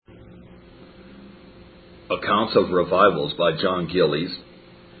Accounts of Revivals by John Gillies.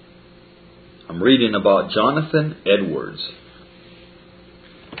 I'm reading about Jonathan Edwards.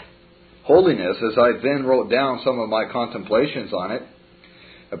 Holiness, as I then wrote down some of my contemplations on it,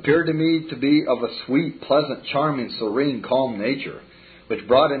 appeared to me to be of a sweet, pleasant, charming, serene, calm nature, which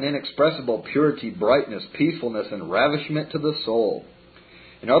brought an inexpressible purity, brightness, peacefulness, and ravishment to the soul.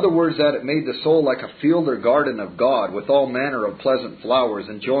 In other words, that it made the soul like a field or garden of God, with all manner of pleasant flowers,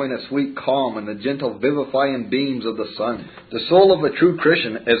 enjoying a sweet calm and the gentle vivifying beams of the sun. The soul of a true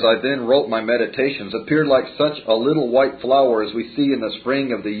Christian, as I then wrote my meditations, appeared like such a little white flower as we see in the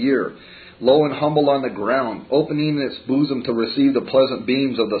spring of the year, low and humble on the ground, opening its bosom to receive the pleasant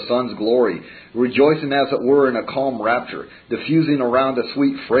beams of the sun's glory, rejoicing as it were in a calm rapture, diffusing around a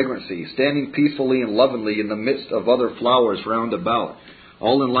sweet fragrancy, standing peacefully and lovingly in the midst of other flowers round about,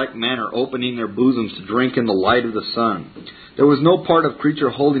 all in like manner opening their bosoms to drink in the light of the sun. There was no part of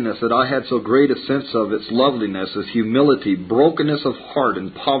creature holiness that I had so great a sense of its loveliness as humility, brokenness of heart,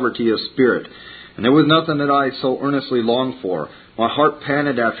 and poverty of spirit. And there was nothing that I so earnestly longed for. My heart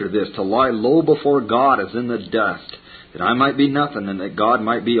panted after this, to lie low before God as in the dust, that I might be nothing and that God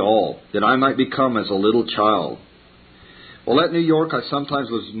might be all, that I might become as a little child. While at New York, I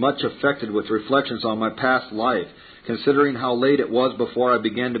sometimes was much affected with reflections on my past life, considering how late it was before I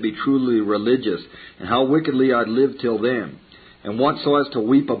began to be truly religious, and how wickedly I'd lived till then, and once so as to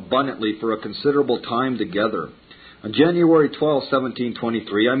weep abundantly for a considerable time together. On January 12,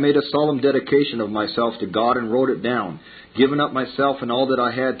 1723, I made a solemn dedication of myself to God and wrote it down, giving up myself and all that I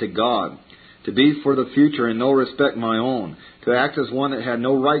had to God, to be for the future in no respect my own, to act as one that had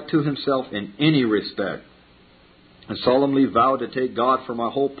no right to himself in any respect, and solemnly vowed to take God for my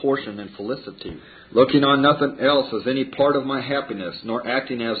whole portion and felicity, looking on nothing else as any part of my happiness, nor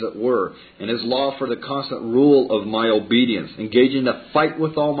acting as it were, in His law for the constant rule of my obedience, engaging to fight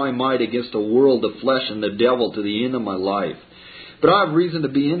with all my might against the world, the flesh, and the devil to the end of my life. But I have reason to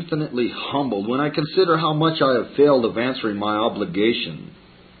be infinitely humbled when I consider how much I have failed of answering my obligation.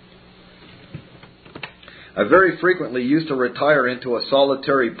 I very frequently used to retire into a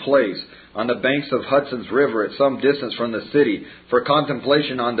solitary place on the banks of Hudson's River at some distance from the city for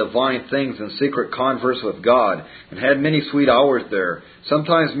contemplation on divine things and secret converse with God, and had many sweet hours there.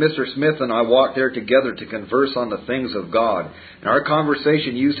 Sometimes Mr. Smith and I walked there together to converse on the things of God, and our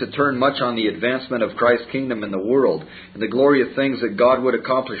conversation used to turn much on the advancement of Christ's kingdom in the world, and the glory of things that God would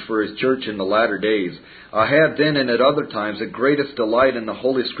accomplish for His church in the latter days. I had then and at other times the greatest delight in the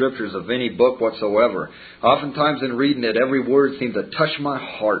Holy Scriptures of any book whatsoever. Oftentimes in reading it, every word seemed to touch my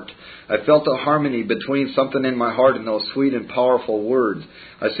heart. I felt a harmony between something in my heart and those sweet and powerful words.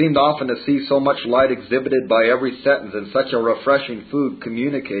 I seemed often to see so much light exhibited by every sentence and such a refreshing food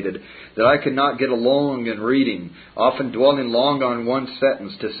communicated that I could not get along in reading, often dwelling long on one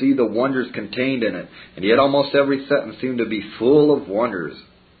sentence to see the wonders contained in it, and yet almost every sentence seemed to be full of wonders.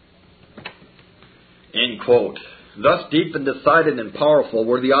 End quote. Thus deep and decided and powerful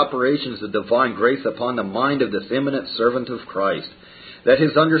were the operations of divine grace upon the mind of this eminent servant of Christ, that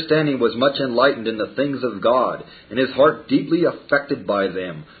his understanding was much enlightened in the things of God, and his heart deeply affected by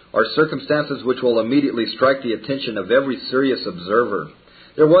them, are circumstances which will immediately strike the attention of every serious observer.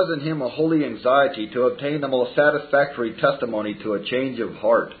 There was in him a holy anxiety to obtain the most satisfactory testimony to a change of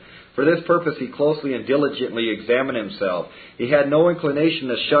heart. For this purpose he closely and diligently examined himself. He had no inclination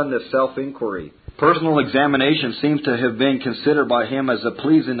to shun this self-inquiry. Personal examination seems to have been considered by him as a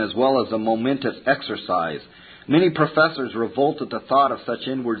pleasing as well as a momentous exercise. Many professors revolt at the thought of such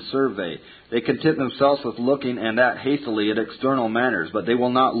inward survey. They content themselves with looking, and that hastily, at external matters, but they will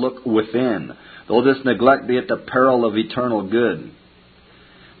not look within, though this neglect be at the peril of eternal good.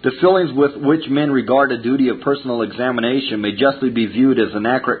 The feelings with which men regard a duty of personal examination may justly be viewed as an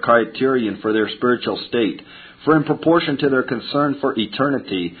accurate criterion for their spiritual state, for in proportion to their concern for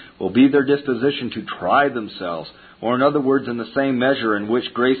eternity will be their disposition to try themselves, or in other words, in the same measure in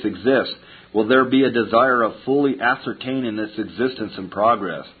which grace exists, will there be a desire of fully ascertaining its existence and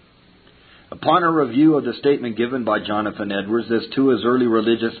progress. Upon a review of the statement given by Jonathan Edwards as to his early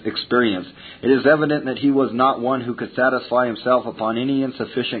religious experience, it is evident that he was not one who could satisfy himself upon any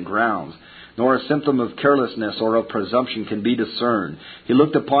insufficient grounds, nor a symptom of carelessness or of presumption can be discerned. He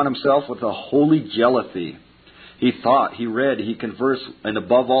looked upon himself with a holy jealousy. He thought, he read, he conversed, and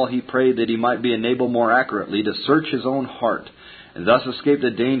above all he prayed that he might be enabled more accurately to search his own heart, and thus escape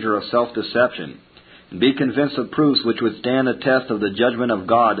the danger of self-deception, and be convinced of proofs which would stand the test of the judgment of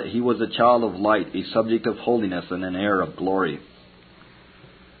God that he was a child of light, a subject of holiness, and an heir of glory.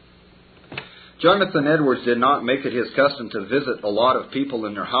 Jonathan Edwards did not make it his custom to visit a lot of people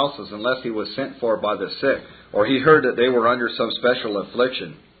in their houses unless he was sent for by the sick, or he heard that they were under some special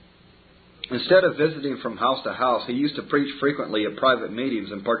affliction. Instead of visiting from house to house, he used to preach frequently at private meetings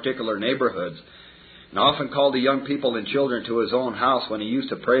in particular neighborhoods, and often called the young people and children to his own house when he used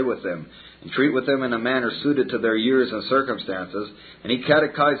to pray with them and treat with them in a manner suited to their years and circumstances. And he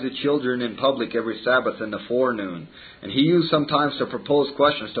catechized the children in public every Sabbath in the forenoon. And he used sometimes to propose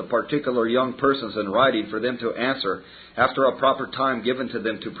questions to particular young persons in writing for them to answer after a proper time given to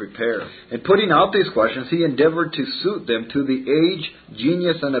them to prepare. In putting out these questions, he endeavored to suit them to the age,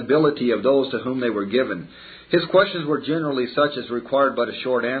 genius, and ability of those to whom they were given. His questions were generally such as required but a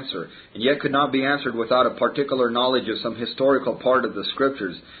short answer, and yet could not be answered without a particular knowledge of some historical part of the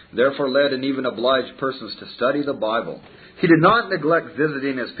Scriptures, therefore led and even obliged persons to study the Bible. He did not neglect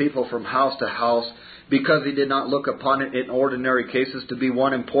visiting his people from house to house, because he did not look upon it in ordinary cases to be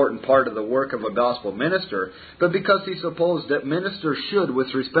one important part of the work of a gospel minister, but because he supposed that ministers should,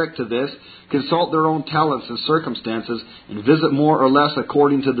 with respect to this, consult their own talents and circumstances, and visit more or less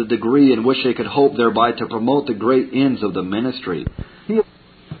according to the degree in which they could hope thereby to promote the great ends of the ministry.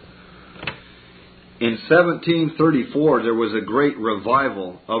 In 1734, there was a great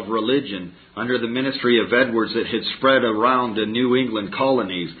revival of religion under the ministry of Edwards that had spread around the New England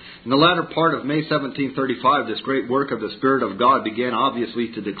colonies. In the latter part of May 1735, this great work of the Spirit of God began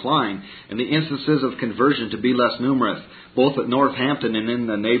obviously to decline, and the instances of conversion to be less numerous, both at Northampton and in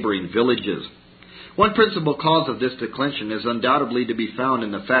the neighboring villages. One principal cause of this declension is undoubtedly to be found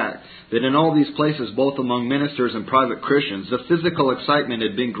in the fact that in all these places, both among ministers and private Christians, the physical excitement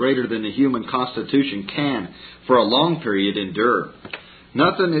had been greater than the human constitution can, for a long period, endure.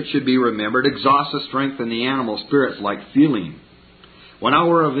 Nothing, it should be remembered, exhausts the strength in the animal spirits like feeling. 1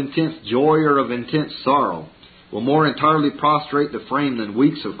 hour of intense joy or of intense sorrow will more entirely prostrate the frame than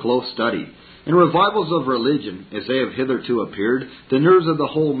weeks of close study. In revivals of religion, as they have hitherto appeared, the nerves of the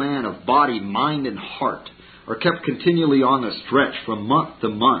whole man, of body, mind, and heart, are kept continually on the stretch from month to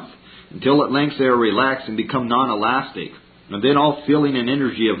month, until at length they are relaxed and become non-elastic, and then all feeling and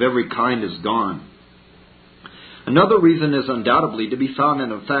energy of every kind is gone. Another reason is undoubtedly to be found in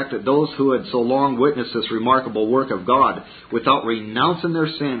the fact that those who had so long witnessed this remarkable work of God, without renouncing their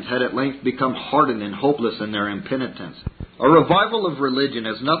sins, had at length become hardened and hopeless in their impenitence. A revival of religion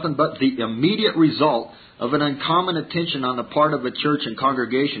is nothing but the immediate result of an uncommon attention on the part of a church and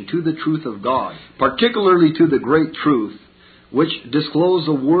congregation to the truth of God, particularly to the great truth, which disclose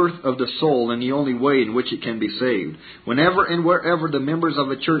the worth of the soul and the only way in which it can be saved. Whenever and wherever the members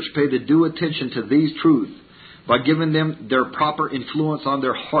of a church pay the due attention to these truths, by giving them their proper influence on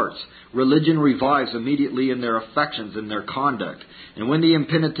their hearts, religion revives immediately in their affections and their conduct. And when the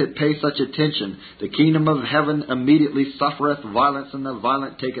impenitent pay such attention, the kingdom of heaven immediately suffereth violence, and the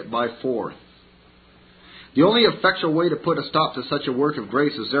violent take it by force. The only effectual way to put a stop to such a work of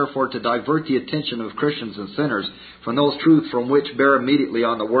grace is therefore to divert the attention of Christians and sinners from those truths from which bear immediately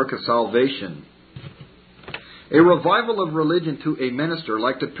on the work of salvation. A revival of religion to a minister,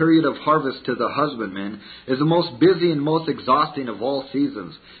 like the period of harvest to the husbandman, is the most busy and most exhausting of all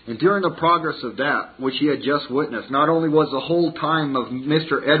seasons. And during the progress of that which he had just witnessed, not only was the whole time of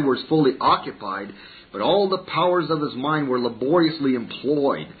Mr. Edwards fully occupied, but all the powers of his mind were laboriously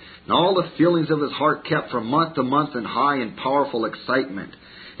employed, and all the feelings of his heart kept from month to month in high and powerful excitement.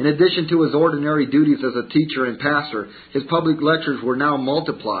 In addition to his ordinary duties as a teacher and pastor, his public lectures were now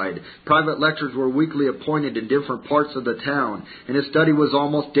multiplied. Private lectures were weekly appointed in different parts of the town, and his study was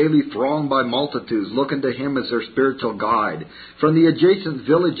almost daily thronged by multitudes looking to him as their spiritual guide. From the adjacent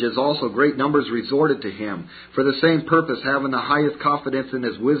villages also great numbers resorted to him, for the same purpose, having the highest confidence in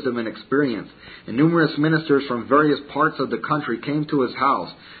his wisdom and experience. And numerous ministers from various parts of the country came to his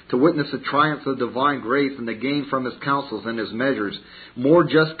house to witness the triumphs of divine grace and the gain from his counsels and his measures, more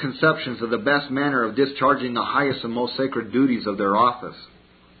just conceptions of the best manner of discharging the highest and most sacred duties of their office.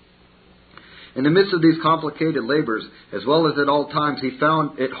 In the midst of these complicated labors, as well as at all times, he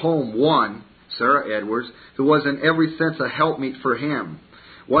found at home one, Sarah Edwards, who was in every sense a helpmeet for him.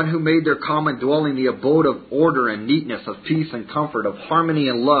 One who made their common dwelling the abode of order and neatness, of peace and comfort, of harmony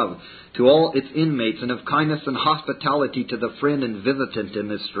and love to all its inmates, and of kindness and hospitality to the friend and visitant and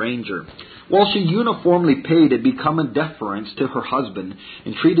the stranger. While she uniformly paid a becoming deference to her husband,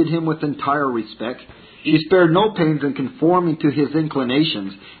 and treated him with entire respect, she spared no pains in conforming to his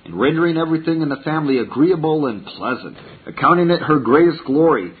inclinations, and rendering everything in the family agreeable and pleasant, accounting it her greatest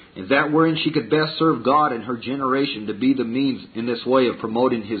glory, and that wherein she could best serve God in her generation, to be the means in this way of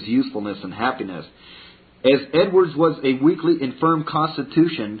promoting his usefulness and happiness. As Edwards was a weakly infirm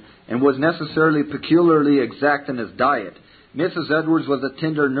constitution, and was necessarily peculiarly exact in his diet, Mrs. Edwards was a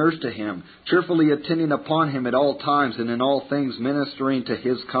tender nurse to him, cheerfully attending upon him at all times and in all things ministering to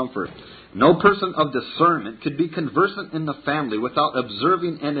his comfort. No person of discernment could be conversant in the family without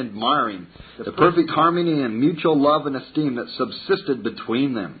observing and admiring the perfect harmony and mutual love and esteem that subsisted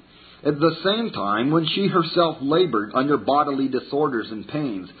between them. At the same time, when she herself labored under bodily disorders and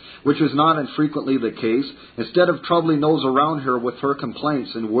pains, which was not infrequently the case, instead of troubling those around her with her complaints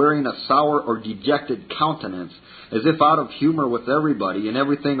and wearing a sour or dejected countenance, as if out of humor with everybody and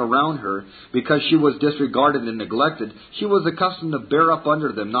everything around her, because she was disregarded and neglected, she was accustomed to bear up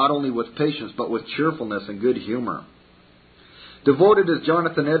under them, not only with patience, but with cheerfulness and good humor. Devoted as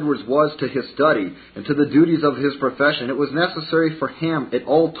Jonathan Edwards was to his study and to the duties of his profession, it was necessary for him at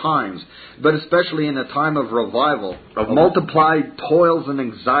all times, but especially in a time of revival, of multiplied toils and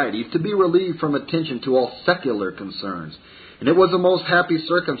anxieties, to be relieved from attention to all secular concerns. And it was a most happy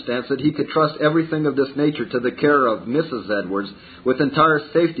circumstance that he could trust everything of this nature to the care of Mrs. Edwards with entire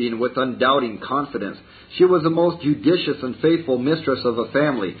safety and with undoubting confidence. She was a most judicious and faithful mistress of a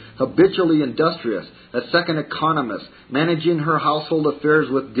family, habitually industrious, a second economist, managing her household affairs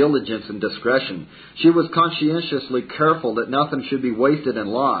with diligence and discretion. She was conscientiously careful that nothing should be wasted and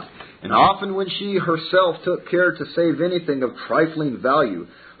lost. And often when she herself took care to save anything of trifling value,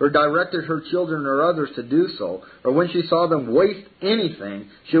 or directed her children or others to do so, or when she saw them waste anything,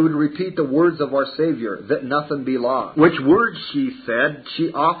 she would repeat the words of our Savior, that nothing be lost. Which words, she said,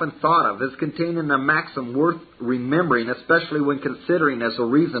 she often thought of as containing a maxim worth remembering, especially when considering as a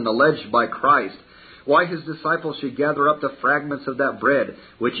reason alleged by Christ why his disciples should gather up the fragments of that bread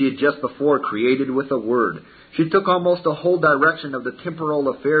which he had just before created with a word. She took almost the whole direction of the temporal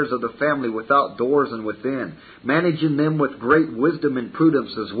affairs of the family without doors and within, managing them with great wisdom and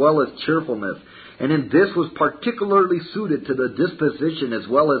prudence as well as cheerfulness. And in this was particularly suited to the disposition as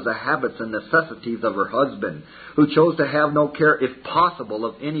well as the habits and necessities of her husband, who chose to have no care, if possible,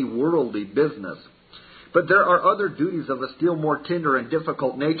 of any worldly business. But there are other duties of a still more tender and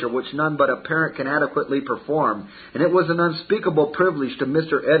difficult nature which none but a parent can adequately perform, and it was an unspeakable privilege to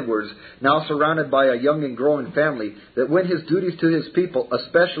Mr. Edwards, now surrounded by a young and growing family, that when his duties to his people,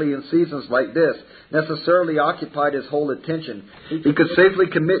 especially in seasons like this, necessarily occupied his whole attention, he could safely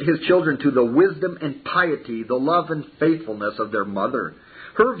commit his children to the wisdom and piety, the love and faithfulness of their mother.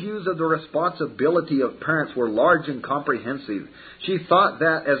 Her views of the responsibility of parents were large and comprehensive. She thought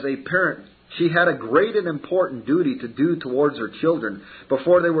that, as a parent, she had a great and important duty to do towards her children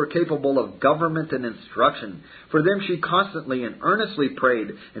before they were capable of government and instruction. For them she constantly and earnestly prayed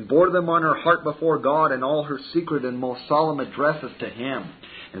and bore them on her heart before God in all her secret and most solemn addresses to Him,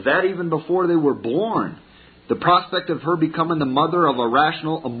 and that even before they were born. The prospect of her becoming the mother of a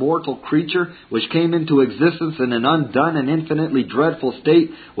rational, immortal creature which came into existence in an undone and infinitely dreadful state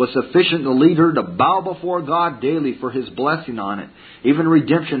was sufficient to lead her to bow before God daily for His blessing on it, even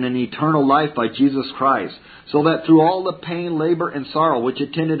redemption and eternal life by Jesus Christ, so that through all the pain, labor, and sorrow which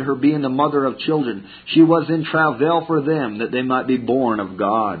attended her being the mother of children, she was in travail for them that they might be born of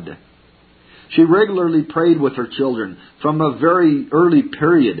God. She regularly prayed with her children from a very early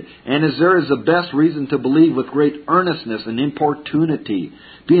period, and as there is the best reason to believe, with great earnestness and importunity,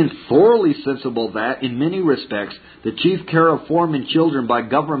 being thoroughly sensible that, in many respects, the chief care of forming children by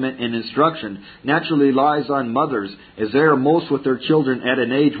government and instruction naturally lies on mothers, as they are most with their children at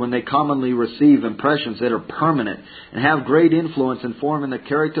an age when they commonly receive impressions that are permanent and have great influence in forming the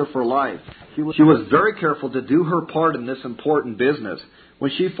character for life. She was very careful to do her part in this important business. When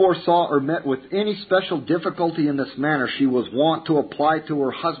she foresaw or met with any special difficulty in this manner, she was wont to apply to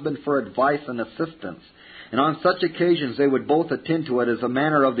her husband for advice and assistance. And on such occasions they would both attend to it as a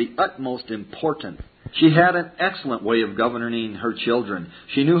matter of the utmost importance. She had an excellent way of governing her children.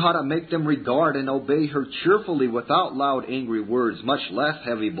 She knew how to make them regard and obey her cheerfully without loud angry words, much less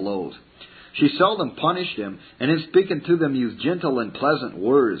heavy blows. She seldom punished them, and in speaking to them used gentle and pleasant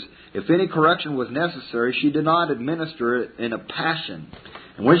words. If any correction was necessary, she did not administer it in a passion.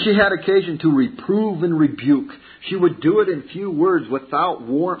 And when she had occasion to reprove and rebuke, she would do it in few words, without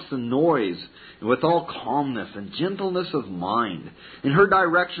warmth and noise, and with all calmness and gentleness of mind. In her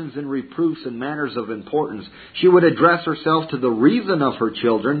directions and reproofs and matters of importance, she would address herself to the reason of her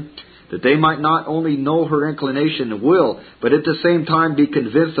children, that they might not only know her inclination and will, but at the same time be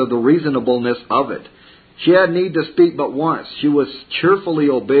convinced of the reasonableness of it. She had need to speak but once. She was cheerfully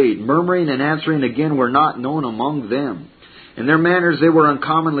obeyed. Murmuring and answering again were not known among them. In their manners they were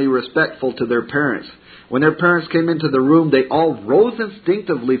uncommonly respectful to their parents. When their parents came into the room, they all rose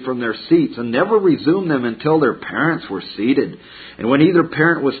instinctively from their seats and never resumed them until their parents were seated. And when either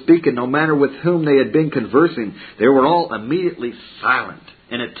parent was speaking, no matter with whom they had been conversing, they were all immediately silent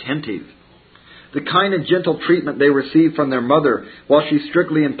and attentive. The kind and gentle treatment they received from their mother, while she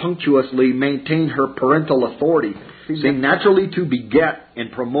strictly and punctuously maintained her parental authority, seem naturally to beget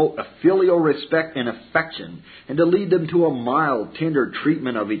and promote a filial respect and affection, and to lead them to a mild, tender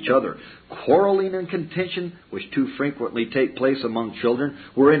treatment of each other. Quarreling and contention, which too frequently take place among children,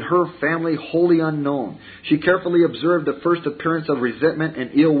 were in her family wholly unknown. She carefully observed the first appearance of resentment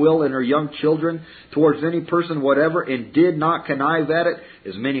and ill will in her young children towards any person whatever, and did not connive at it,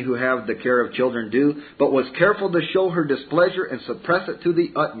 as many who have the care of children do, but was careful to show her displeasure and suppress it to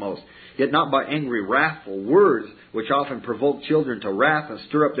the utmost, yet not by angry, wrathful words, which often provoke children to wrath and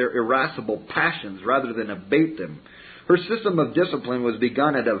stir up their irascible passions rather than abate them. Her system of discipline was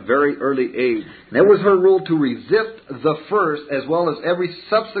begun at a very early age, and it was her rule to resist the first as well as every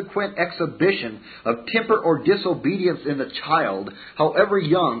subsequent exhibition of temper or disobedience in the child, however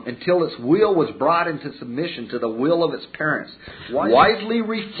young, until its will was brought into submission to the will of its parents, wisely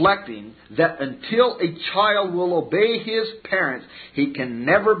reflecting that until a child will obey his parents, he can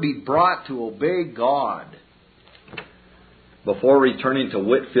never be brought to obey God. Before returning to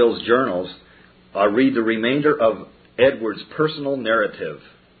Whitfield's journals, I read the remainder of Edward's personal narrative.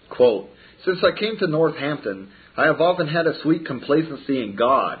 Quote, "Since I came to Northampton, I have often had a sweet complacency in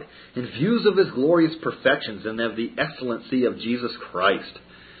God, in views of His glorious perfections and of the excellency of Jesus Christ.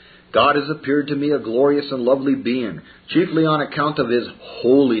 God has appeared to me a glorious and lovely being, chiefly on account of His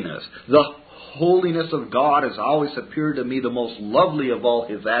holiness. The holiness of God has always appeared to me the most lovely of all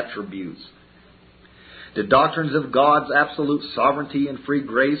His attributes. The doctrines of God's absolute sovereignty and free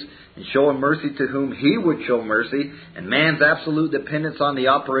grace, and showing mercy to whom He would show mercy, and man's absolute dependence on the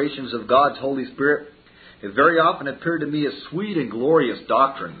operations of God's Holy Spirit, have very often appeared to me as sweet and glorious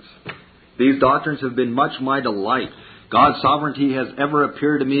doctrines. These doctrines have been much my delight. God's sovereignty has ever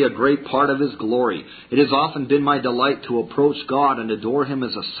appeared to me a great part of His glory. It has often been my delight to approach God and adore Him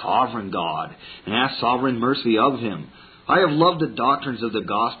as a sovereign God, and ask sovereign mercy of Him. I have loved the doctrines of the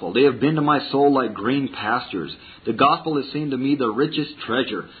gospel. They have been to my soul like green pastures. The gospel has seemed to me the richest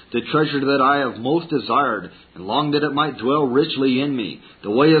treasure, the treasure that I have most desired, and longed that it might dwell richly in me.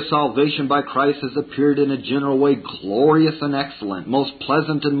 The way of salvation by Christ has appeared in a general way glorious and excellent, most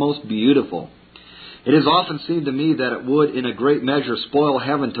pleasant and most beautiful. It has often seemed to me that it would in a great measure spoil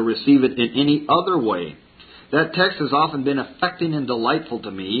heaven to receive it in any other way. That text has often been affecting and delightful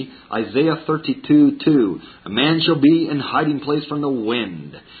to me, Isaiah 32:2. A man shall be in hiding place from the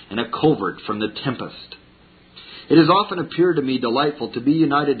wind, and a covert from the tempest. It has often appeared to me delightful to be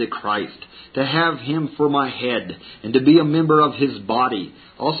united to Christ, to have Him for my head, and to be a member of His body,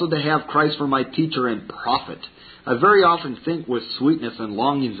 also to have Christ for my teacher and prophet. I very often think with sweetness and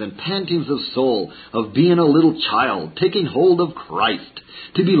longings and pantings of soul of being a little child, taking hold of Christ,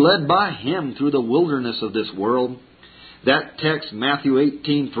 to be led by Him through the wilderness of this world. That text, Matthew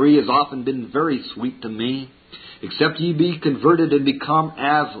 18:3, has often been very sweet to me. Except ye be converted and become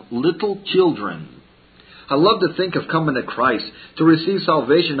as little children. I love to think of coming to Christ, to receive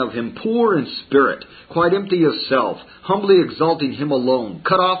salvation of Him poor in spirit, quite empty of self, humbly exalting Him alone,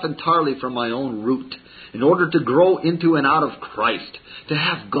 cut off entirely from my own root, in order to grow into and out of Christ, to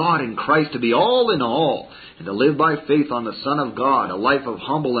have God in Christ to be all in all, and to live by faith on the Son of God, a life of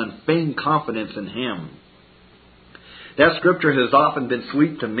humble and feigned confidence in Him. That scripture has often been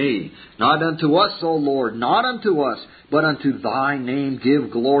sweet to me. Not unto us, O Lord, not unto us, but unto Thy name give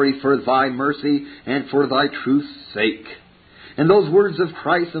glory for Thy mercy and for Thy truth's sake. And those words of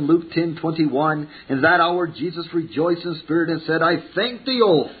Christ in Luke 10:21, in that hour Jesus rejoiced in spirit and said, I thank Thee,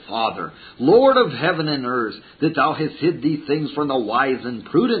 O Father, Lord of heaven and earth, that Thou hast hid these things from the wise and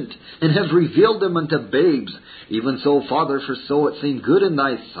prudent, and hast revealed them unto babes. Even so, Father, for so it seemed good in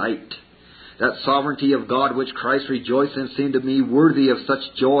Thy sight. That sovereignty of God which Christ rejoiced in seemed to me worthy of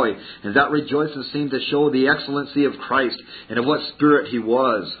such joy, and that rejoicing seemed to show the excellency of Christ and of what spirit He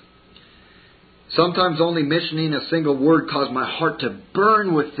was. Sometimes only mentioning a single word caused my heart to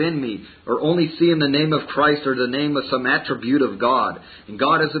burn within me, or only seeing the name of Christ or the name of some attribute of God. And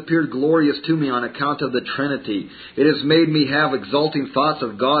God has appeared glorious to me on account of the Trinity. It has made me have exalting thoughts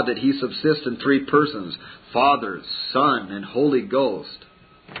of God, that He subsists in three persons, Father, Son, and Holy Ghost.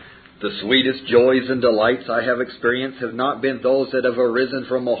 The sweetest joys and delights I have experienced have not been those that have arisen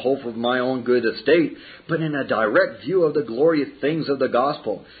from a hope of my own good estate, but in a direct view of the glorious things of the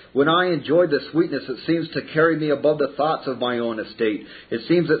gospel. When I enjoy the sweetness, it seems to carry me above the thoughts of my own estate. It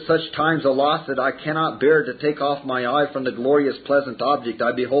seems at such times a loss that I cannot bear to take off my eye from the glorious pleasant object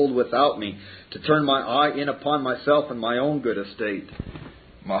I behold without me, to turn my eye in upon myself and my own good estate.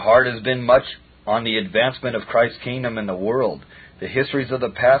 My heart has been much on the advancement of Christ's kingdom in the world. The histories of the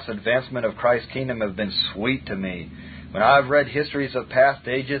past advancement of Christ's kingdom have been sweet to me. When I have read histories of past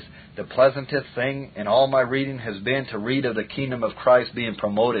ages, the pleasantest thing in all my reading has been to read of the kingdom of Christ being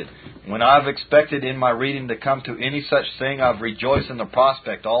promoted. When I have expected in my reading to come to any such thing, I have rejoiced in the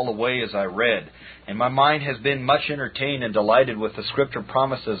prospect all the way as I read. And my mind has been much entertained and delighted with the Scripture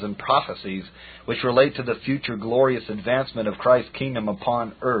promises and prophecies which relate to the future glorious advancement of Christ's kingdom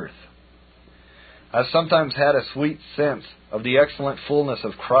upon earth. I have sometimes had a sweet sense of the excellent fullness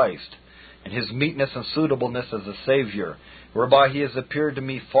of Christ, and His meekness and suitableness as a Savior, whereby He has appeared to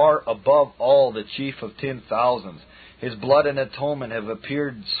me far above all the chief of 10,000s. His blood and atonement have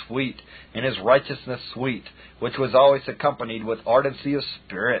appeared sweet, and His righteousness sweet, which was always accompanied with ardency of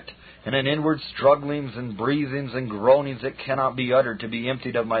spirit, and an inward strugglings and breathings and groanings that cannot be uttered, to be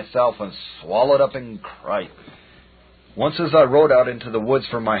emptied of myself and swallowed up in Christ. Once as I rode out into the woods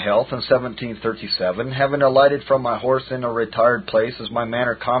for my health in 1737, having alighted from my horse in a retired place, as my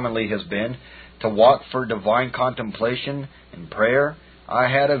manner commonly has been, to walk for divine contemplation and prayer, I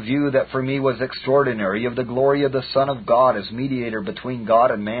had a view that for me was extraordinary of the glory of the Son of God as mediator between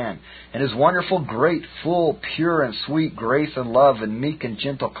God and man, and His wonderful, great, full, pure, and sweet grace and love and meek and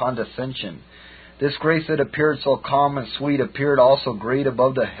gentle condescension. This grace that appeared so calm and sweet appeared also great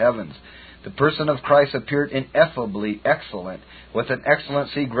above the heavens. The person of Christ appeared ineffably excellent, with an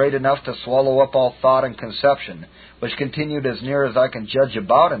excellency great enough to swallow up all thought and conception, which continued as near as I can judge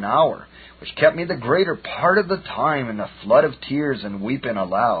about an hour, which kept me the greater part of the time in a flood of tears and weeping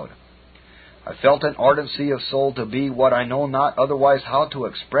aloud. I felt an ardency of soul to be what I know not otherwise how to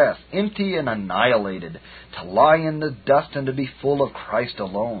express, empty and annihilated, to lie in the dust and to be full of Christ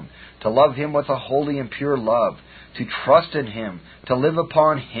alone, to love Him with a holy and pure love, to trust in Him, to live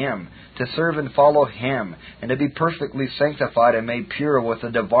upon Him, to serve and follow Him, and to be perfectly sanctified and made pure with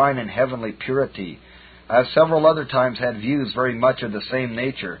a divine and heavenly purity. I have several other times had views very much of the same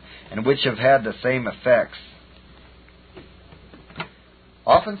nature, and which have had the same effects.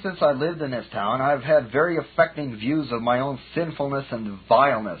 Often since I lived in this town, I have had very affecting views of my own sinfulness and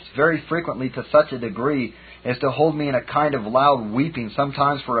vileness, very frequently to such a degree as to hold me in a kind of loud weeping,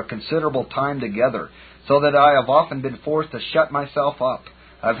 sometimes for a considerable time together, so that I have often been forced to shut myself up.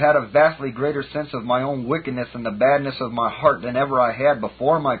 I have had a vastly greater sense of my own wickedness and the badness of my heart than ever I had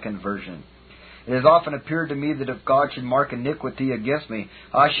before my conversion. It has often appeared to me that if God should mark iniquity against me,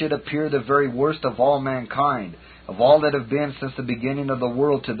 I should appear the very worst of all mankind, of all that have been since the beginning of the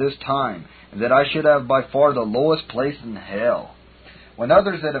world to this time, and that I should have by far the lowest place in hell. When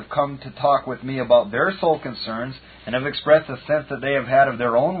others that have come to talk with me about their soul concerns, and have expressed a sense that they have had of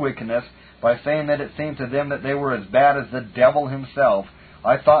their own wickedness, by saying that it seemed to them that they were as bad as the devil himself,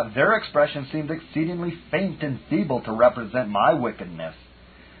 I thought their expression seemed exceedingly faint and feeble to represent my wickedness.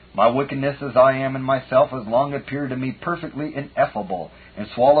 My wickedness as I am in myself has long appeared to me perfectly ineffable, and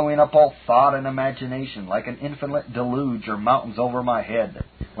swallowing up all thought and imagination, like an infinite deluge or mountains over my head.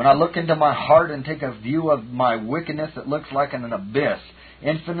 When I look into my heart and take a view of my wickedness, it looks like an abyss,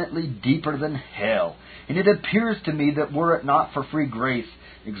 infinitely deeper than hell. And it appears to me that were it not for free grace,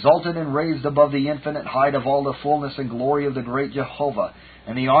 exalted and raised above the infinite height of all the fullness and glory of the great Jehovah,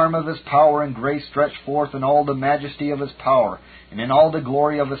 and the arm of His power and grace stretched forth in all the majesty of His power, and in all the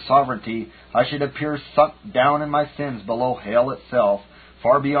glory of His sovereignty, I should appear sunk down in my sins below hell itself,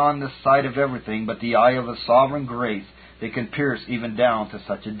 far beyond the sight of everything but the eye of His sovereign grace that can pierce even down to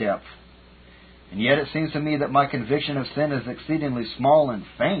such a depth. And yet it seems to me that my conviction of sin is exceedingly small and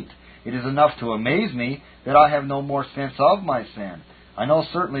faint. It is enough to amaze me that I have no more sense of my sin. I know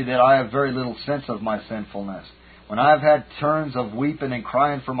certainly that I have very little sense of my sinfulness. When I have had turns of weeping and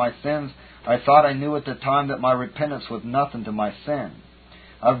crying for my sins, I thought I knew at the time that my repentance was nothing to my sin.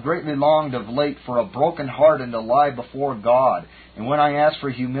 I have greatly longed of late for a broken heart and to lie before God, and when I ask for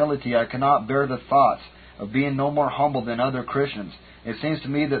humility, I cannot bear the thoughts of being no more humble than other Christians. It seems to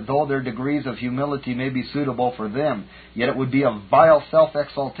me that though their degrees of humility may be suitable for them, yet it would be a vile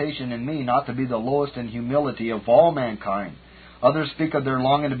self-exaltation in me not to be the lowest in humility of all mankind. Others speak of their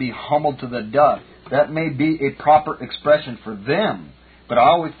longing to be humbled to the dust. That may be a proper expression for them, but I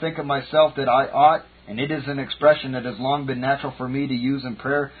always think of myself that I ought, and it is an expression that has long been natural for me to use in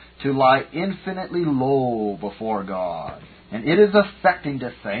prayer, to lie infinitely low before God. And it is affecting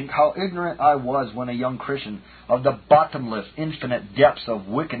to think how ignorant I was when a young Christian of the bottomless, infinite depths of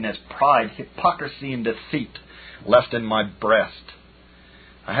wickedness, pride, hypocrisy, and deceit left in my breast.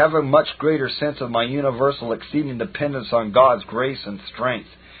 I have a much greater sense of my universal exceeding dependence on God's grace and strength,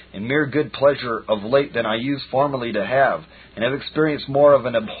 and mere good pleasure of late than I used formerly to have, and have experienced more of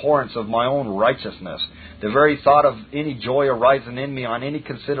an abhorrence of my own righteousness. The very thought of any joy arising in me on any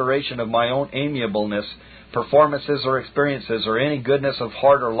consideration of my own amiableness, performances or experiences, or any goodness of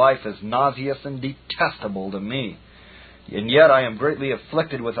heart or life is nauseous and detestable to me. And yet I am greatly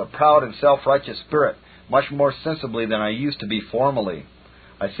afflicted with a proud and self-righteous spirit, much more sensibly than I used to be formerly.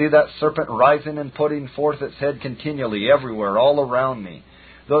 I see that serpent rising and putting forth its head continually, everywhere, all around me.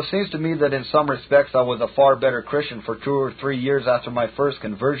 Though it seems to me that in some respects I was a far better Christian for 2 or 3 years after my first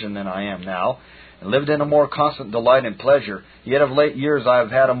conversion than I am now, and lived in a more constant delight and pleasure, yet of late years I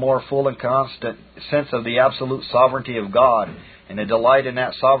have had a more full and constant sense of the absolute sovereignty of God, and a delight in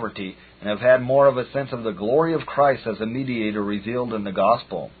that sovereignty, and have had more of a sense of the glory of Christ as a mediator revealed in the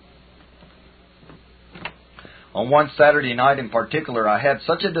gospel. On one Saturday night in particular, I had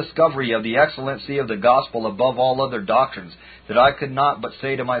such a discovery of the excellency of the gospel above all other doctrines that I could not but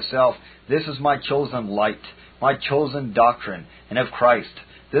say to myself, "This is my chosen light, my chosen doctrine, and of Christ.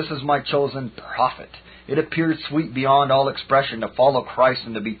 This is my chosen prophet." It appeared sweet beyond all expression to follow Christ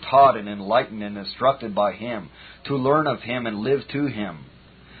and to be taught and enlightened and instructed by Him, to learn of Him and live to Him.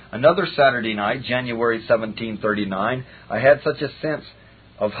 Another Saturday night, January 1739, I had such a sense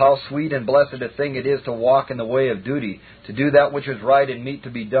of how sweet and blessed a thing it is to walk in the way of duty, to do that which is right and meet to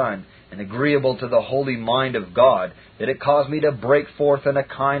be done, and agreeable to the holy mind of God, that it caused me to break forth in a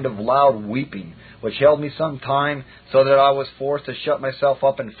kind of loud weeping, which held me some time, so that I was forced to shut myself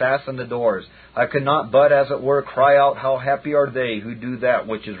up and fasten the doors. I could not but, as it were, cry out, "How happy are they who do that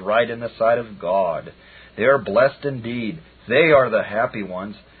which is right in the sight of God! They are blessed indeed. They are the happy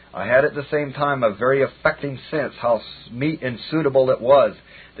ones." I had at the same time a very affecting sense how meet and suitable it was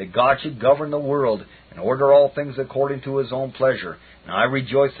that God should govern the world and order all things according to His own pleasure, and I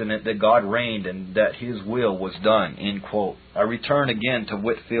rejoiced in it that God reigned and that His will was done. End quote. I return again to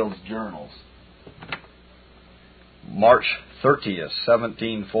Whitfield's journals. March 30th,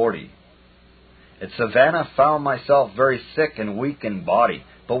 1740. At Savannah found myself very sick and weak in body,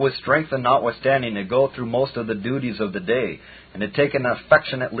 but with strength and notwithstanding to go through most of the duties of the day, and had taken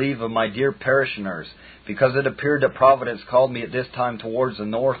affectionate leave of my dear parishioners, because it appeared that Providence called me at this time towards the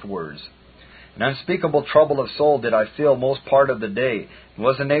northwards. An unspeakable trouble of soul did I feel most part of the day, and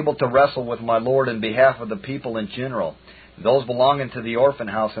was enabled to wrestle with my Lord in behalf of the people in general, and those belonging to the orphan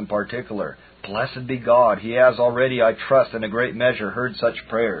house in particular. Blessed be God, He has already, I trust, in a great measure heard such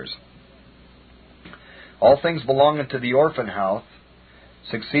prayers. All things belonging to the orphan house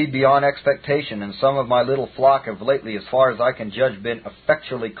succeed beyond expectation, and some of my little flock have lately, as far as I can judge, been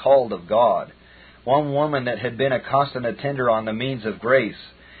effectually called of God. One woman that had been a constant attender on the means of grace,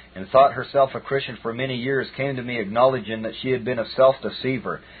 and thought herself a Christian for many years, came to me acknowledging that she had been a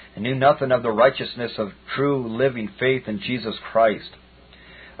self-deceiver, and knew nothing of the righteousness of true living faith in Jesus Christ.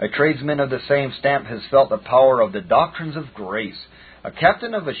 A tradesman of the same stamp has felt the power of the doctrines of grace. A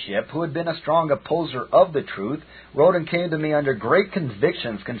captain of a ship, who had been a strong opposer of the truth, wrote and came to me under great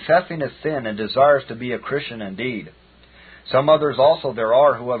convictions, confessing his sin and desires to be a Christian indeed. Some others also there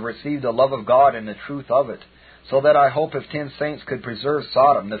are who have received the love of God and the truth of it, so that I hope if 10 saints could preserve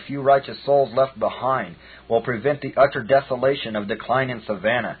Sodom, the few righteous souls left behind will prevent the utter desolation of declining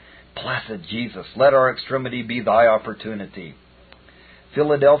Savannah. Blessed Jesus, let our extremity be Thy opportunity.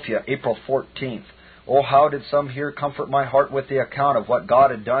 Philadelphia, April 14th. Oh, how did some here comfort my heart with the account of what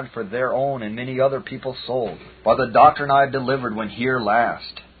God had done for their own and many other people's souls, by the doctrine I had delivered when here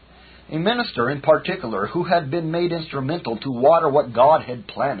last. A minister in particular, who had been made instrumental to water what God had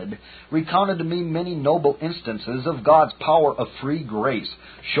planted, recounted to me many noble instances of God's power of free grace,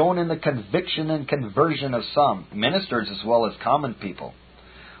 shown in the conviction and conversion of some, ministers as well as common people.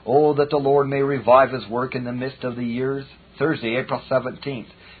 Oh, that the Lord may revive His work in the midst of the years. Thursday, April 17th.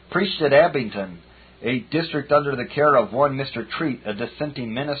 Preached at Abington, a district under the care of one Mr. Treat, a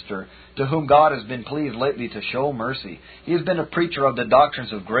dissenting minister, to whom God has been pleased lately to show mercy. He has been a preacher of the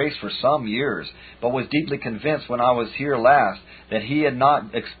doctrines of grace for some years, but was deeply convinced when I was here last that he had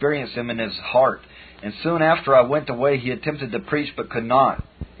not experienced Him in his heart, and soon after I went away he attempted to preach but could not.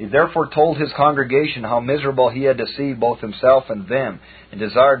 He therefore told his congregation how miserable he had deceived both himself and them, and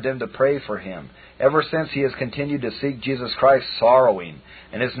desired them to pray for him. Ever since he has continued to seek Jesus Christ sorrowing,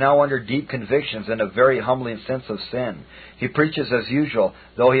 and is now under deep convictions and a very humbling sense of sin. He preaches as usual,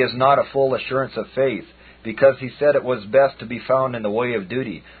 though he has not a full assurance of faith, because he said it was best to be found in the way of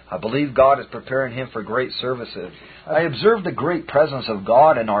duty. I believe God is preparing him for great services. I observed the great presence of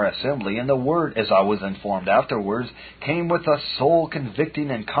God in our assembly, and the Word, as I was informed afterwards, came with a soul-convicting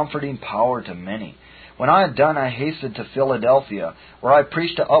and comforting power to many. When I had done, I hastened to Philadelphia, where I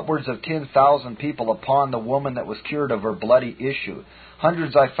preached to upwards of 10,000 people upon the woman that was cured of her bloody issue.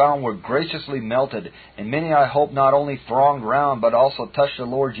 Hundreds I found were graciously melted, and many I hope not only thronged round, but also touched the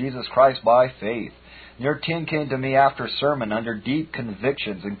Lord Jesus Christ by faith. Near 10 came to me after sermon under deep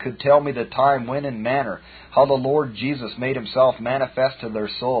convictions, and could tell me the time, when, and manner, how the Lord Jesus made Himself manifest to their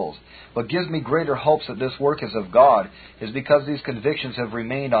souls. What gives me greater hopes that this work is of God is because these convictions have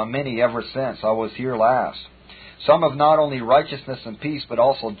remained on many ever since I was here last. Some of not only righteousness and peace, but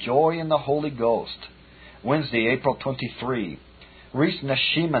also joy in the Holy Ghost. Wednesday, April 23. Reached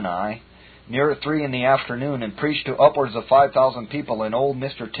Neshimani near 3 in the afternoon and preached to upwards of 5,000 people in old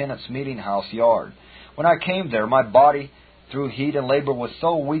Mr. Tennant's meeting house yard. When I came there, my body, through heat and labor, was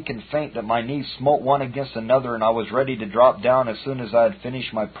so weak and faint that my knees smote one against another, and I was ready to drop down as soon as I had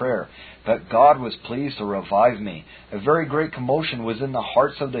finished my prayer. But God was pleased to revive me. A very great commotion was in the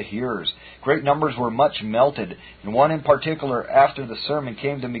hearts of the hearers. Great numbers were much melted, and one in particular, after the sermon,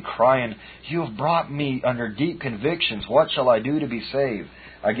 came to me crying, "You have brought me under deep convictions. What shall I do to be saved?"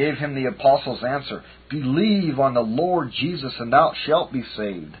 I gave him the apostles' answer, "Believe on the Lord Jesus, and thou shalt be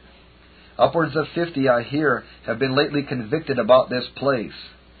saved." Upwards of 50, I hear, have been lately convicted about this place.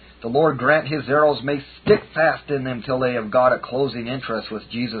 The Lord grant His arrows may stick fast in them till they have got a closing interest with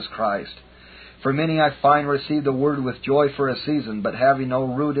Jesus Christ. For many I find receive the word with joy for a season, but having no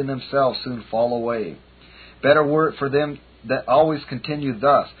root in themselves soon fall away. Better were it for them that always continue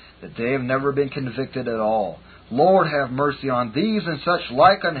thus, that they have never been convicted at all. Lord, have mercy on these and such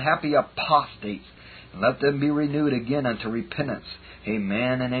like unhappy apostates, and let them be renewed again unto repentance.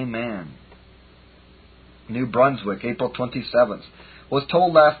 Amen and amen. New Brunswick, April 27th. Was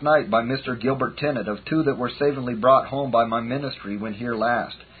told last night by Mr. Gilbert Tennant of 2 that were savingly brought home by my ministry when here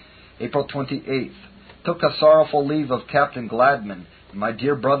last. April 28th. Took a sorrowful leave of Captain Gladman and my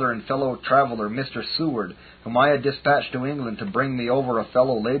dear brother and fellow traveller, Mr. Seward, whom I had dispatched to England to bring me over a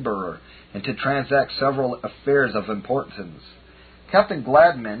fellow labourer, and to transact several affairs of importance. Captain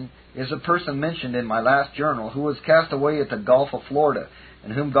Gladman is a person mentioned in my last journal, who was cast away at the Gulf of Florida,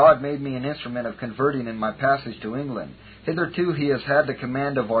 and whom God made me an instrument of converting in my passage to England. Hitherto he has had the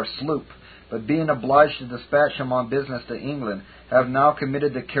command of our sloop, but being obliged to dispatch him on business to England, have now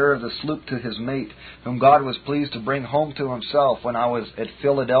committed the care of the sloop to his mate, whom God was pleased to bring home to Himself when I was at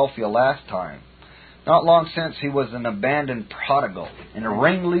Philadelphia last time. Not long since he was an abandoned prodigal and a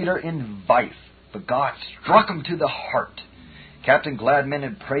ringleader in vice, but God struck him to the heart. Captain Gladman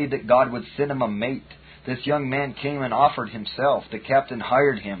had prayed that God would send him a mate. This young man came and offered himself. The captain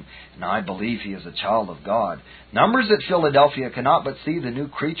hired him, and I believe he is a child of God. Numbers at Philadelphia cannot but see the new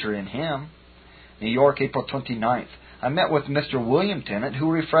creature in him. New York, April 29th. I met with Mr. William Tennant, who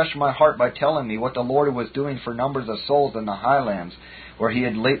refreshed my heart by telling me what the Lord was doing for numbers of souls in the Highlands, where he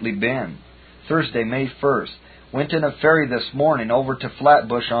had lately been. Thursday, May 1st. Went in a ferry this morning over to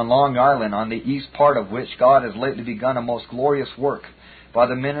Flatbush on Long Island, on the east part of which God has lately begun a most glorious work, by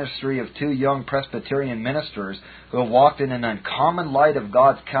the ministry of 2 young Presbyterian ministers who have walked in an uncommon light of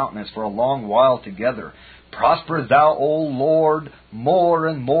God's countenance for a long while together. Prosper Thou, O Lord, more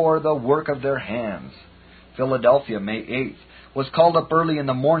and more the work of their hands. Philadelphia, May 8th. Was called up early in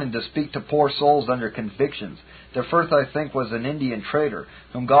the morning to speak to poor souls under convictions. The first, I think, was an Indian trader,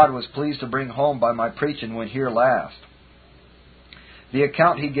 whom God was pleased to bring home by my preaching when here last. The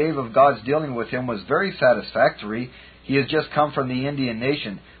account he gave of God's dealing with him was very satisfactory. He has just come from the Indian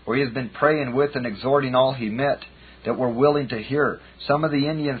nation, where he has been praying with and exhorting all he met that were willing to hear. Some of the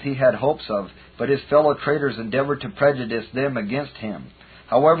Indians he had hopes of, but his fellow traders endeavored to prejudice them against him.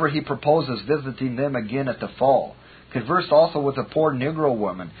 However, he proposes visiting them again at the fall. Conversed also with a poor Negro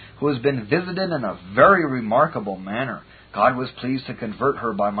woman, who has been visited in a very remarkable manner. God was pleased to convert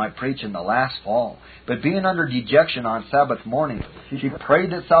her by my preaching the last fall. But being under dejection on Sabbath morning, she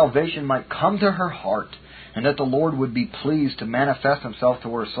prayed that salvation might come to her heart, and that the Lord would be pleased to manifest Himself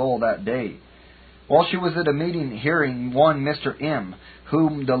to her soul that day. While she was at a meeting hearing one Mr. M.,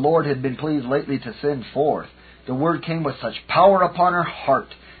 whom the Lord had been pleased lately to send forth, the word came with such power upon her heart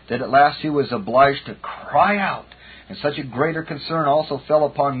that at last she was obliged to cry out, and such a greater concern also fell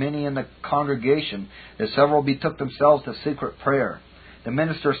upon many in the congregation that several betook themselves to secret prayer. The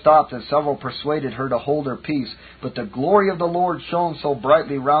minister stopped, and several persuaded her to hold her peace, but the glory of the Lord shone so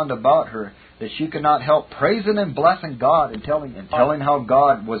brightly round about her that she could not help praising and blessing God and telling how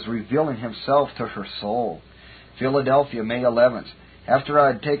God was revealing Himself to her soul. Philadelphia, May 11th. After I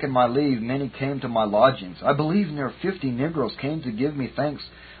had taken my leave, many came to my lodgings. I believe near 50 Negroes came to give me thanks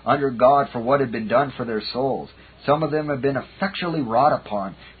under God for what had been done for their souls. Some of them have been effectually wrought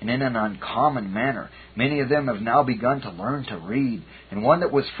upon, and in an uncommon manner. Many of them have now begun to learn to read. And one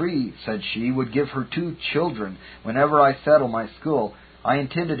that was free, said she, would give her 2 children whenever I settle my school. I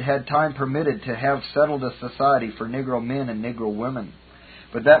intended, had time permitted, to have settled a society for Negro men and Negro women.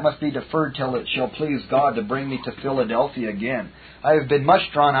 but that must be deferred till it shall please God to bring me to Philadelphia again. I have been much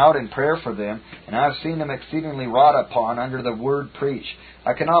drawn out in prayer for them, and I have seen them exceedingly wrought upon under the word preached.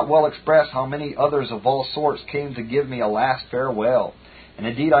 I cannot well express how many others of all sorts came to give me a last farewell. And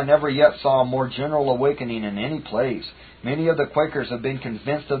indeed I never yet saw a more general awakening in any place. Many of the Quakers have been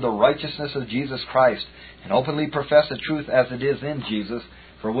convinced of the righteousness of Jesus Christ, and openly profess the truth as it is in Jesus,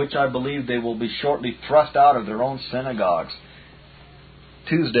 for which I believe they will be shortly thrust out of their own synagogues.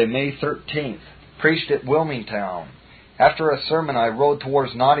 Tuesday, May 13th. Preached at Wilmington. After a sermon I rode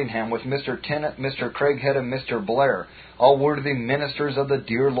towards Nottingham with Mr. Tennant, Mr. Craighead, and Mr. Blair, all worthy ministers of the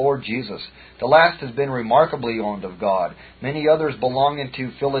dear Lord Jesus. The last has been remarkably owned of God. Many others belonging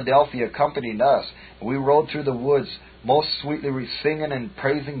to Philadelphia accompanied us. We rode through the woods, most sweetly singing and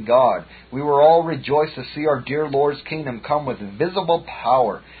praising God. We were all rejoiced to see our dear Lord's kingdom come with visible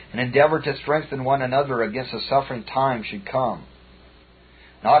power, and endeavor to strengthen one another against the suffering time should come.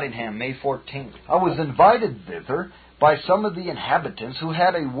 Nottingham, May 14th. I was invited thither by some of the inhabitants who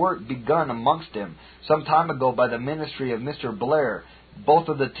had a work begun amongst them some time ago by the ministry of Mr. Blair, both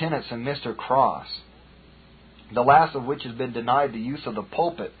of the Tennants and Mr. Cross, the last of which has been denied the use of the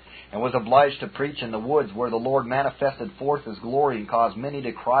pulpit, and was obliged to preach in the woods, where the Lord manifested forth His glory and caused many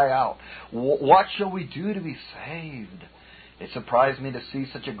to cry out, "What shall we do to be saved?" It surprised me to see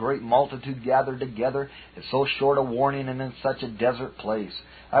such a great multitude gathered together at so short a warning and in such a desert place.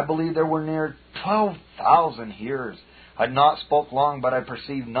 I believe there were near 12,000 hearers. I had not spoke long, but I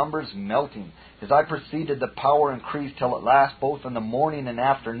perceived numbers melting. As I proceeded, the power increased till at last, both in the morning and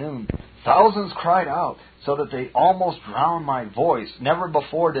afternoon, thousands cried out, so that they almost drowned my voice. Never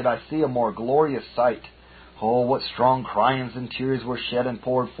before did I see a more glorious sight. Oh, what strong cryings and tears were shed and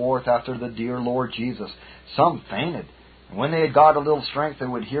poured forth after the dear Lord Jesus. Some fainted, and when they had got a little strength, they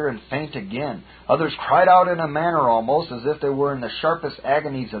would hear and faint again. Others cried out in a manner almost as if they were in the sharpest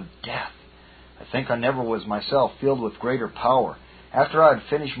agonies of death. I think I never was myself filled with greater power. After I had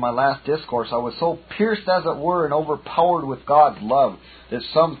finished my last discourse, I was so pierced, as it were, and overpowered with God's love, that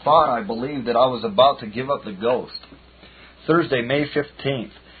some thought, I believe, that I was about to give up the ghost. Thursday, May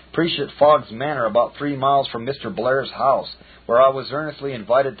 15th. Preached at Fogg's Manor, about 3 miles from Mr. Blair's house, where I was earnestly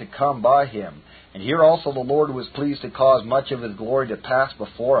invited to come by him. And here also the Lord was pleased to cause much of His glory to pass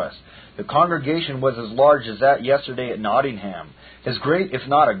before us. The congregation was as large as that yesterday at Nottingham. As great, if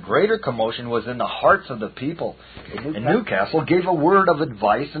not a greater commotion, was in the hearts of the people. And Newcastle gave a word of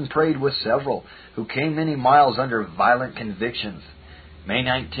advice and prayed with several, who came many miles under violent convictions. May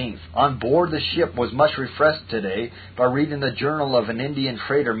 19th. On board the ship was much refreshed today by reading the journal of an Indian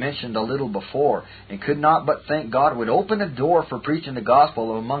trader mentioned a little before, and could not but think God would open a door for preaching the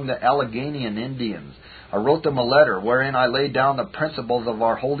gospel among the Alleghenian Indians. I wrote them a letter wherein I laid down the principles of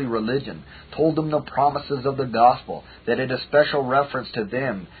our holy religion, told them the promises of the gospel, that it is special reference to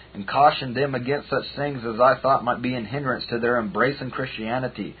them, and cautioned them against such things as I thought might be an hindrance to their embracing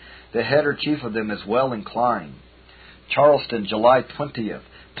Christianity. The head or chief of them is well inclined. Charleston, July 20th.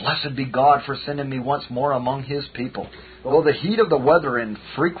 Blessed be God for sending me once more among His people. Though the heat of the weather and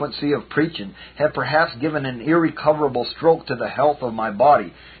frequency of preaching have perhaps given an irrecoverable stroke to the health of my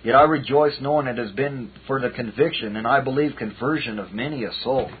body, yet I rejoice knowing it has been for the conviction, and I believe conversion, of many a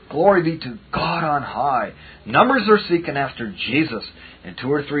soul. Glory be to God on high. Numbers are seeking after Jesus, and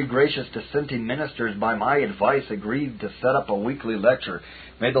 2 or 3 gracious dissenting ministers by my advice agreed to set up a weekly lecture.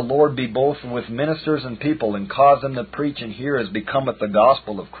 May the Lord be both with ministers and people, and cause them to preach and hear as becometh the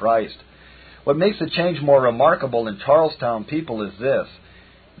gospel of Christ. What makes the change more remarkable in Charlestown people is this,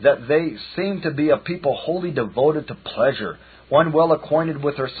 that they seem to be a people wholly devoted to pleasure. One well acquainted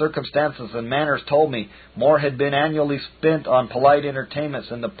with her circumstances and manners told me more had been annually spent on polite entertainments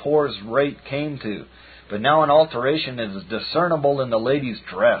than the poor's rate came to. But now an alteration is discernible in the ladies'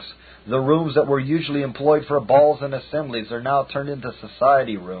 dress. The rooms that were usually employed for balls and assemblies are now turned into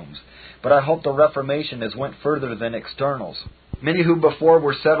society rooms. But I hope the Reformation has went further than externals. Many who before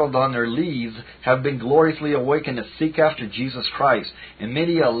were settled on their lees have been gloriously awakened to seek after Jesus Christ, and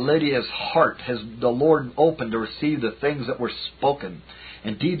many a Lydia's heart has the Lord opened to receive the things that were spoken.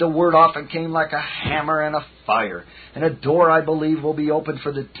 Indeed, the word often came like a hammer and a fire, and a door, I believe, will be opened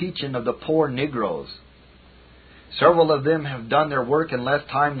for the teaching of the poor Negroes. Several of them have done their work in less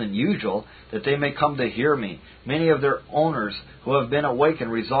time than usual, that they may come to hear me. Many of their owners who have been awakened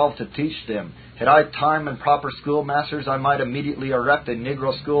resolve to teach them. Had I time and proper schoolmasters, I might immediately erect a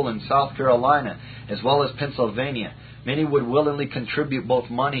Negro school in South Carolina, as well as Pennsylvania. Many would willingly contribute both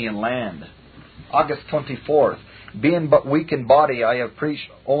money and land. August 24th. Being but weak in body, I have preached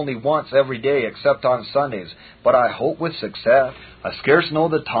only once every day, except on Sundays, but I hope with success. I scarce know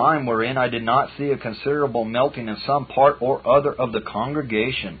the time wherein I did not see a considerable melting in some part or other of the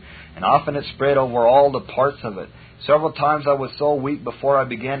congregation, and often it spread over all the parts of it. Several times I was so weak before I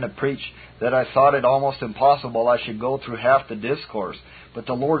began to preach that I thought it almost impossible I should go through half the discourse. But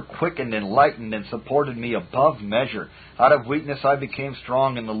the Lord quickened, enlightened, and supported me above measure. Out of weakness I became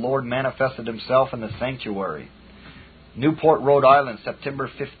strong, and the Lord manifested Himself in the sanctuary. Newport, Rhode Island, September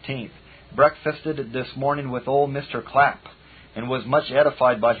 15th. Breakfasted this morning with old Mr. Clapp, and was much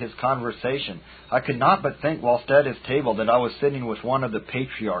edified by his conversation. I could not but think whilst at his table that I was sitting with one of the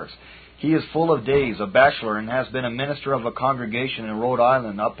patriarchs. He is full of days, a bachelor, and has been a minister of a congregation in Rhode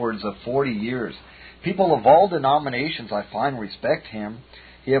Island upwards of 40 years. People of all denominations, I find, respect him.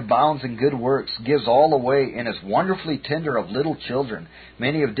 He abounds in good works, gives all away, and is wonderfully tender of little children.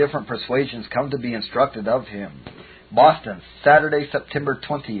 Many of different persuasions come to be instructed of him. Boston, Saturday, September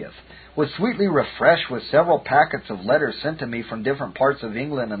 20th. Was sweetly refreshed with several packets of letters sent to me from different parts of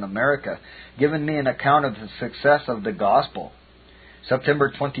England and America, giving me an account of the success of the gospel.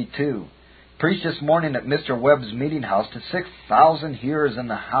 September 22. Preached this morning at Mr. Webb's meeting house to 6,000 hearers in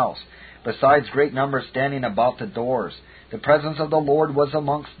the house, besides great numbers standing about the doors. The presence of the Lord was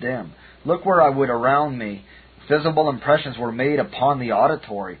amongst them. Look where I would around me. Visible impressions were made upon the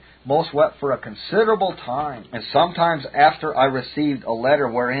auditory. Most wept for a considerable time, and sometimes after I received a letter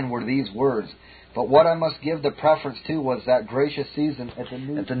wherein were these words. But what I must give the preference to was that gracious season at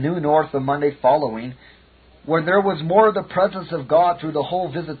the New North the Monday following, where there was more of the presence of God through the whole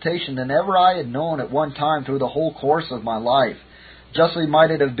visitation than ever I had known at one time through the whole course of my life. Justly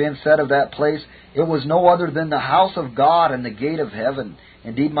might it have been said of that place, it was no other than the house of God and the gate of heaven.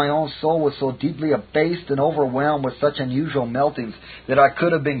 Indeed, my own soul was so deeply abased and overwhelmed with such unusual meltings that I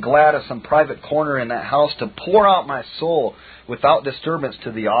could have been glad of some private corner in that house to pour out my soul without disturbance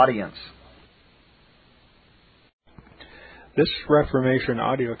to the audience. This Reformation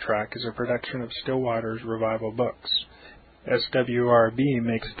audio track is a production of Stillwater's Revival Books. SWRB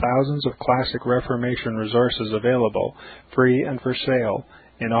makes thousands of classic Reformation resources available, free and for sale,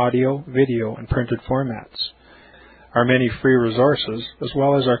 in audio, video, and printed formats. Our many free resources, as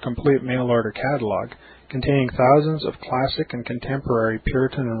well as our complete mail-order catalog, containing thousands of classic and contemporary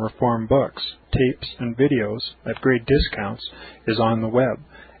Puritan and Reformed books, tapes, and videos at great discounts, is on the web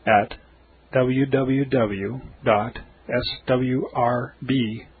at www.swrb.com.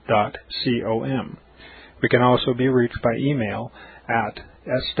 We can also be reached by email at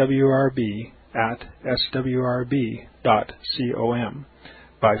swrb@swrb.com,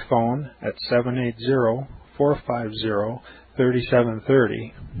 by phone at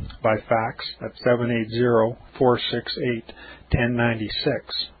 780-450-3730, by fax at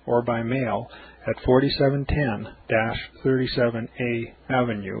 780-468-1096, or by mail at 4710-37A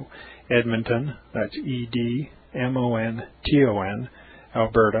Avenue, Edmonton, that's Edmonton,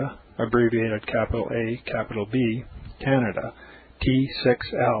 Alberta, abbreviated capital A, capital B, Canada,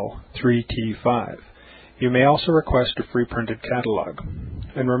 T6L3T5. You may also request a free printed catalog.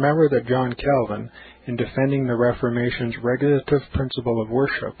 And remember that John Calvin, in defending the Reformation's regulative principle of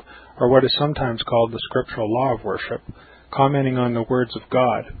worship, or what is sometimes called the scriptural law of worship, commenting on the words of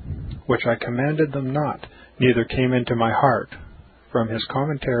God, which I commanded them not, neither came into my heart, from his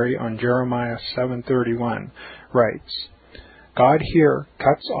commentary on Jeremiah 7:31, writes, God here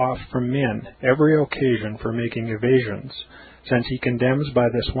cuts off from men every occasion for making evasions, since he condemns by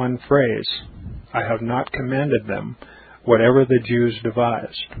this one phrase, I have not commanded them, whatever the Jews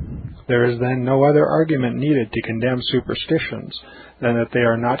devised. There is then no other argument needed to condemn superstitions than that they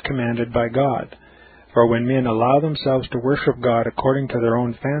are not commanded by God. For when men allow themselves to worship God according to their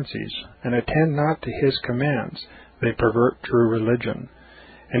own fancies, and attend not to his commands, they pervert true religion.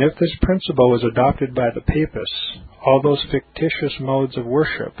 And if this principle is adopted by the Papists, all those fictitious modes of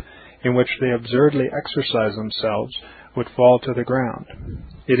worship in which they absurdly exercise themselves would fall to the ground.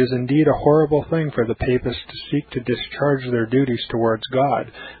 It is indeed a horrible thing for the Papists to seek to discharge their duties towards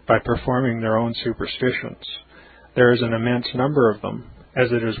God by performing their own superstitions. There is an immense number of them,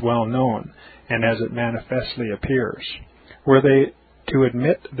 as it is well known, and as it manifestly appears. Were they to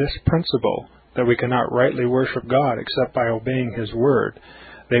admit this principle, that we cannot rightly worship God except by obeying his word,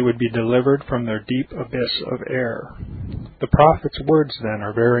 they would be delivered from their deep abyss of error. The prophet's words, then,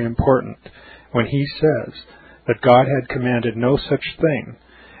 are very important when he says that God had commanded no such thing,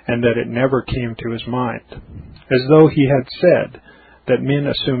 and that it never came to his mind, as though he had said that men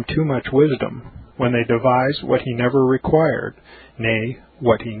assume too much wisdom when they devise what he never required, nay,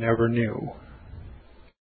 what he never knew.